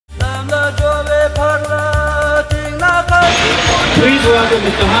Please welcome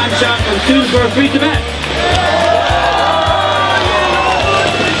Mr. Shan from Students for a Free Tibet.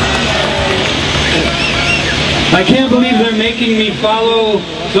 I can't believe they're making me follow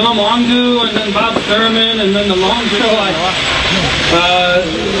Sonam Wangdu and then Bob Thurman and then the long show.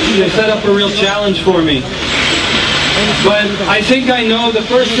 They set up a real challenge for me. But I think I know the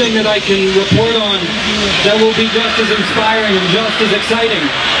first thing that I can report on that will be just as inspiring and just as exciting.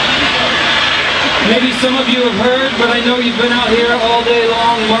 Maybe some of you have heard, but I know you've been out here all day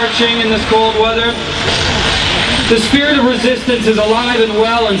long marching in this cold weather. The spirit of resistance is alive and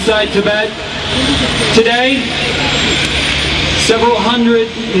well inside Tibet. Today, several hundred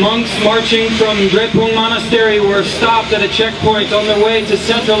monks marching from Drepung Monastery were stopped at a checkpoint on their way to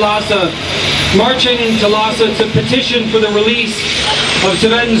central Lhasa, marching to Lhasa to petition for the release of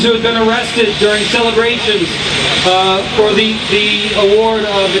Tibetans who had been arrested during celebrations for the award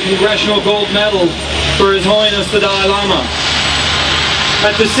of the Congressional Gold Medal for His Holiness the Dalai Lama.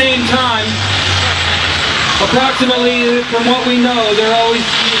 At the same time, approximately, from what we know,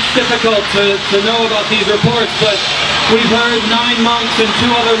 it's difficult to know about these reports, but we've heard 9 monks and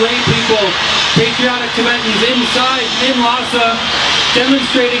 2 other lay people, patriotic Tibetans in Lhasa,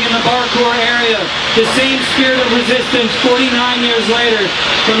 demonstrating in the Barkur area the same spirit of resistance 49 years later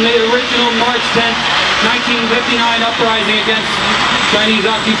from the original March 10th, 1959 uprising against Chinese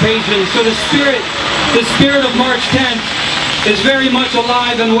occupation. So the spirit of March 10th is very much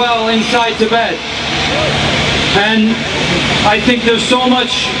alive and well inside Tibet. And I think there's so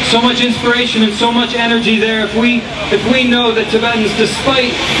much inspiration and so much energy there if we know that Tibetans,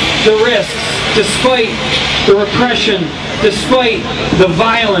 despite the risks, despite the repression, despite the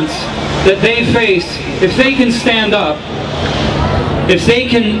violence that they face, if they can stand up, if they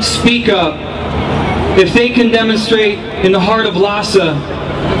can speak up, if they can demonstrate in the heart of Lhasa,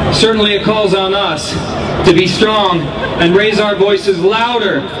 certainly it calls on us to be strong and raise our voices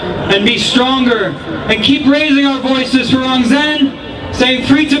louder and be stronger and keep raising our voices for Aung San, saying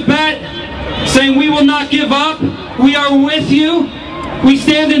free Tibet, saying we will not give up, we are with you, we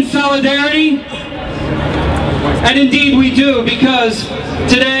stand in solidarity. And indeed we do, because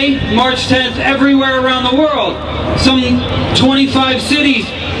today, March 10th, everywhere around the world, some 25 cities,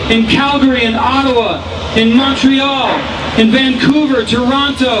 in Calgary, in Ottawa, in Montreal, in Vancouver,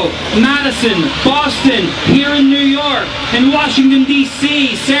 Toronto, Madison, Boston, here in New York, in Washington,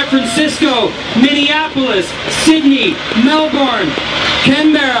 D.C., San Francisco, Minneapolis, Sydney, Melbourne,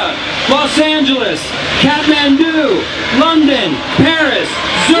 Canberra, Los Angeles, Kathmandu, London, Paris,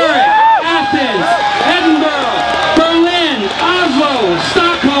 Zurich, Athens, Edinburgh, Berlin, Oslo,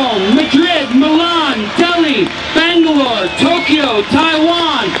 Stockholm, Madrid, Milan, Delhi, Bangalore, Tokyo,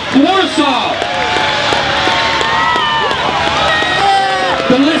 Taiwan, Warsaw.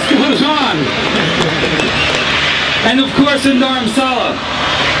 The list goes on. And of course in Dharamsala.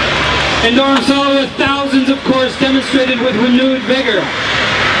 In Dharamsala, where thousands, of course, demonstrated with renewed vigor.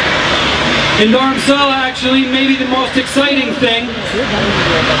 In Dharamsala, actually, maybe the most exciting thing,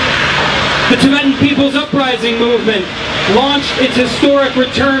 the Tibetan People's Uprising movement launched its historic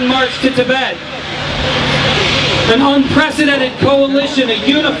return march to Tibet. An unprecedented coalition, a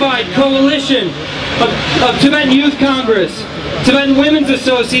unified coalition of Tibetan Youth Congress, Tibetan Women's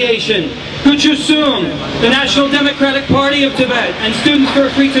Association, Kuchusum, the National Democratic Party of Tibet, and Students for a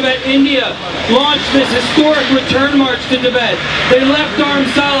Free Tibet India launched this historic return march to Tibet. They left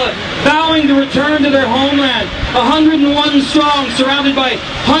Dharamsala vowing to return to their homeland, 101 strong, surrounded by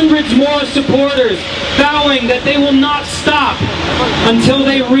hundreds more supporters, vowing that they will not stop until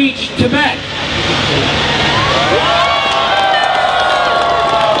they reach Tibet.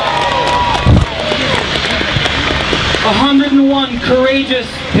 101 courageous,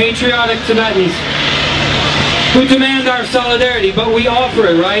 patriotic Tibetans who demand our solidarity, but we offer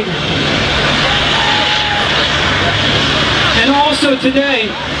it, right? And also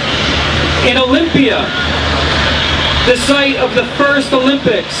today, in Olympia, the site of the first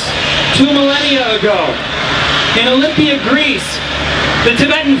Olympics 2 millennia ago, in Olympia, Greece, the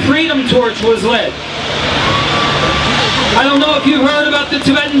Tibetan Freedom Torch was lit. I don't know if you've heard about the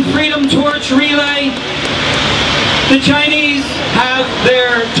Tibetan Freedom Torch relay. The Chinese have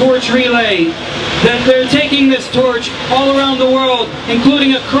their torch relay. That they're taking this torch all around the world,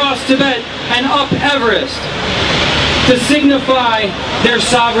 including across Tibet and up Everest, to signify their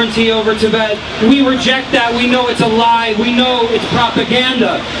sovereignty over Tibet. We reject that. We know it's a lie. We know it's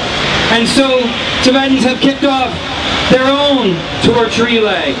propaganda. And so Tibetans have kicked off their own torch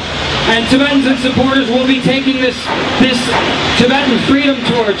relay. And Tibetans and supporters will be taking this Tibetan Freedom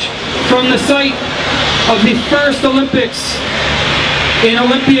Torch from the site of the first Olympics in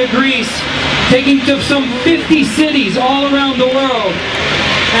Olympia, Greece, taking to some 50 cities all around the world.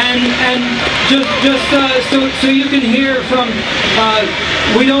 And just so you can hear from,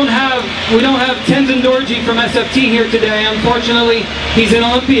 we don't have Tenzin Dorji from SFT here today. Unfortunately, he's in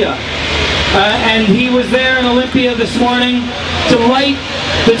Olympia, and he was there in Olympia this morning to light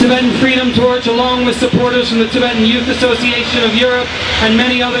the Tibetan Freedom Torch along with supporters from the Tibetan Youth Association of Europe and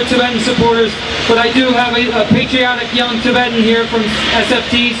many other Tibetan supporters. But I do have a patriotic young Tibetan here from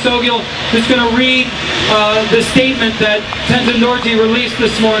SFT, Sogil, who's going to read the statement that Tenzin Dorji released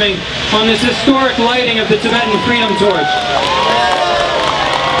this morning on this historic lighting of the Tibetan Freedom Torch.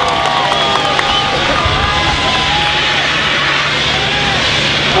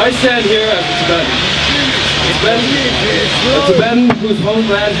 I stand here as a Tibetan. A Tibetan whose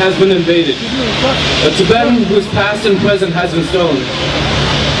homeland has been invaded. A Tibetan whose past and present has been stolen.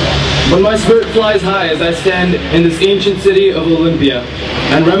 But my spirit flies high as I stand in this ancient city of Olympia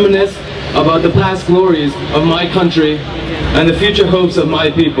and reminisce about the past glories of my country and the future hopes of my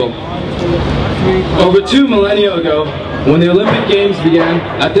people. Over 2 millennia ago, when the Olympic Games began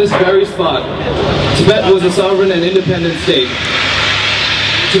at this very spot, Tibet was a sovereign and independent state.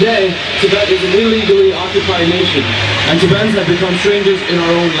 Today, Tibet is an illegally occupied nation, and Tibetans have become strangers in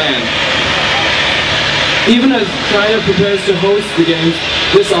our own land. Even as China prepares to host the Games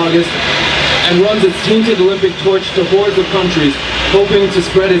this August and runs its tainted Olympic torch to hordes of countries hoping to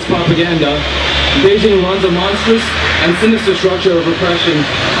spread its propaganda, Beijing runs a monstrous and sinister structure of repression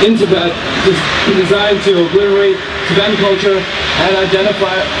in Tibet designed to obliterate Tibetan culture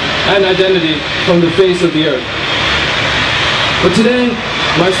and identity from the face of the earth. But today,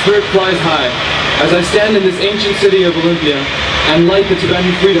 my spirit flies high as I stand in this ancient city of Olympia and light the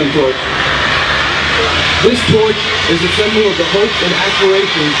Tibetan Freedom Torch. This torch is a symbol of the hopes and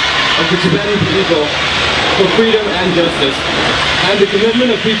aspirations of the Tibetan people for freedom and justice, and the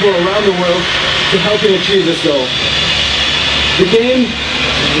commitment of people around the world to helping achieve this goal.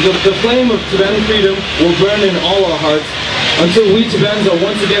 The flame of Tibetan freedom will burn in all our hearts until we Tibetans are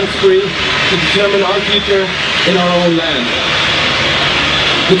once again free to determine our future in our own land.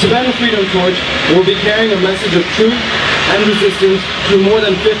 The Tibetan Freedom Torch will be carrying a message of truth and resistance through more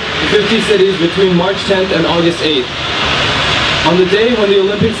than 50 cities between March 10th and August 8th. On the day when the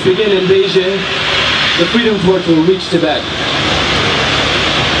Olympics begin in Beijing, the Freedom Torch will reach Tibet.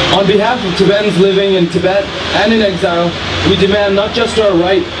 On behalf of Tibetans living in Tibet and in exile, we demand not just our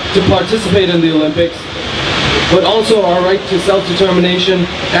right to participate in the Olympics, but also our right to self-determination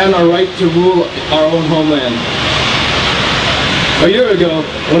and our right to rule our own homeland. A year ago,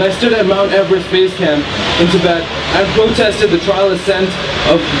 when I stood at Mount Everest Base Camp in Tibet and protested the trial ascent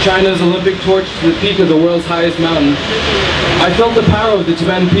of China's Olympic torch to the peak of the world's highest mountain, I felt the power of the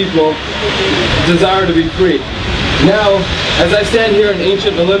Tibetan people, desire to be free. Now, as I stand here in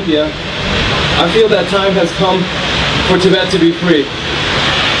ancient Olympia, I feel that time has come for Tibet to be free.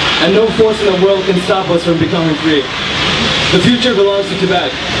 And no force in the world can stop us from becoming free. The future belongs to Tibet.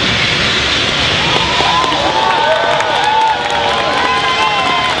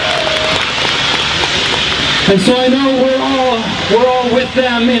 And so I know we're all with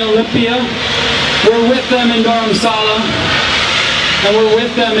them in Olympia, we're with them in Dharamsala, and we're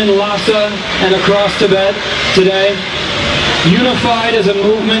with them in Lhasa and across Tibet today, unified as a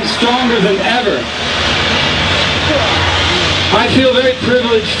movement, stronger than ever. I feel very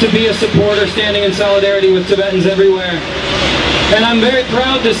privileged to be a supporter standing in solidarity with Tibetans everywhere. And I'm very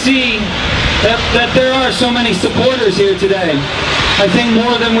proud to see that there are so many supporters here today. I think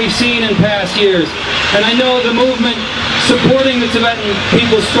more than we've seen in past years. And I know the movement supporting the Tibetan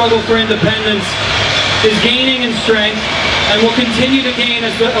people's struggle for independence is gaining in strength and will continue to gain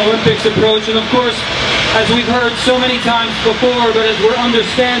as the Olympics approach. And of course, as we've heard so many times before, but as we're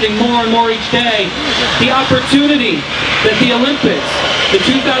understanding more and more each day, the opportunity that the Olympics, the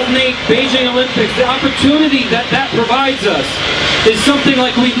 2008 Beijing Olympics, the opportunity that provides us is something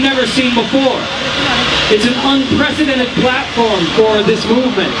like we've never seen before. It's an unprecedented platform for this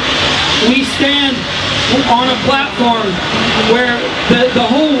movement. We stand on a platform where the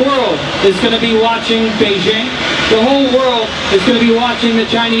whole world is going to be watching Beijing, the whole world is going to be watching the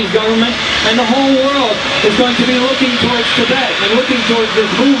Chinese government, and the whole world is going to be looking towards Tibet and looking towards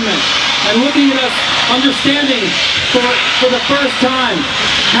this movement and looking at us, understanding for the first time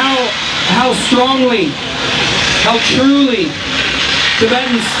how strongly, how truly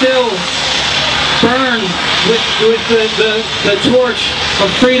Tibetans still burn with the torch of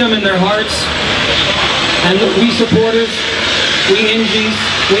freedom in their hearts. And we supporters, we NGs,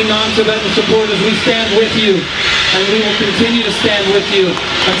 we non-Tibetan supporters, we stand with you, and we will continue to stand with you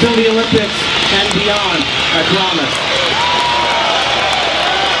until the Olympics and beyond, I promise.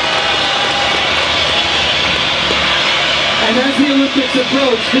 And as the Olympics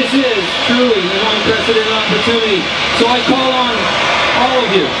approach, this is truly an unprecedented opportunity. So I call on all of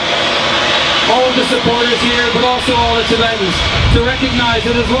you, all of the supporters here, but also all the Tibetans, to recognize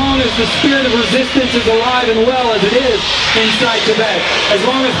that as long as the spirit of resistance is alive and well as it is inside Tibet, as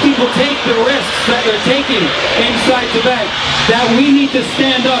long as people take the risks that they're taking inside Tibet, that we need to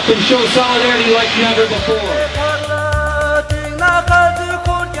stand up and show solidarity like never before.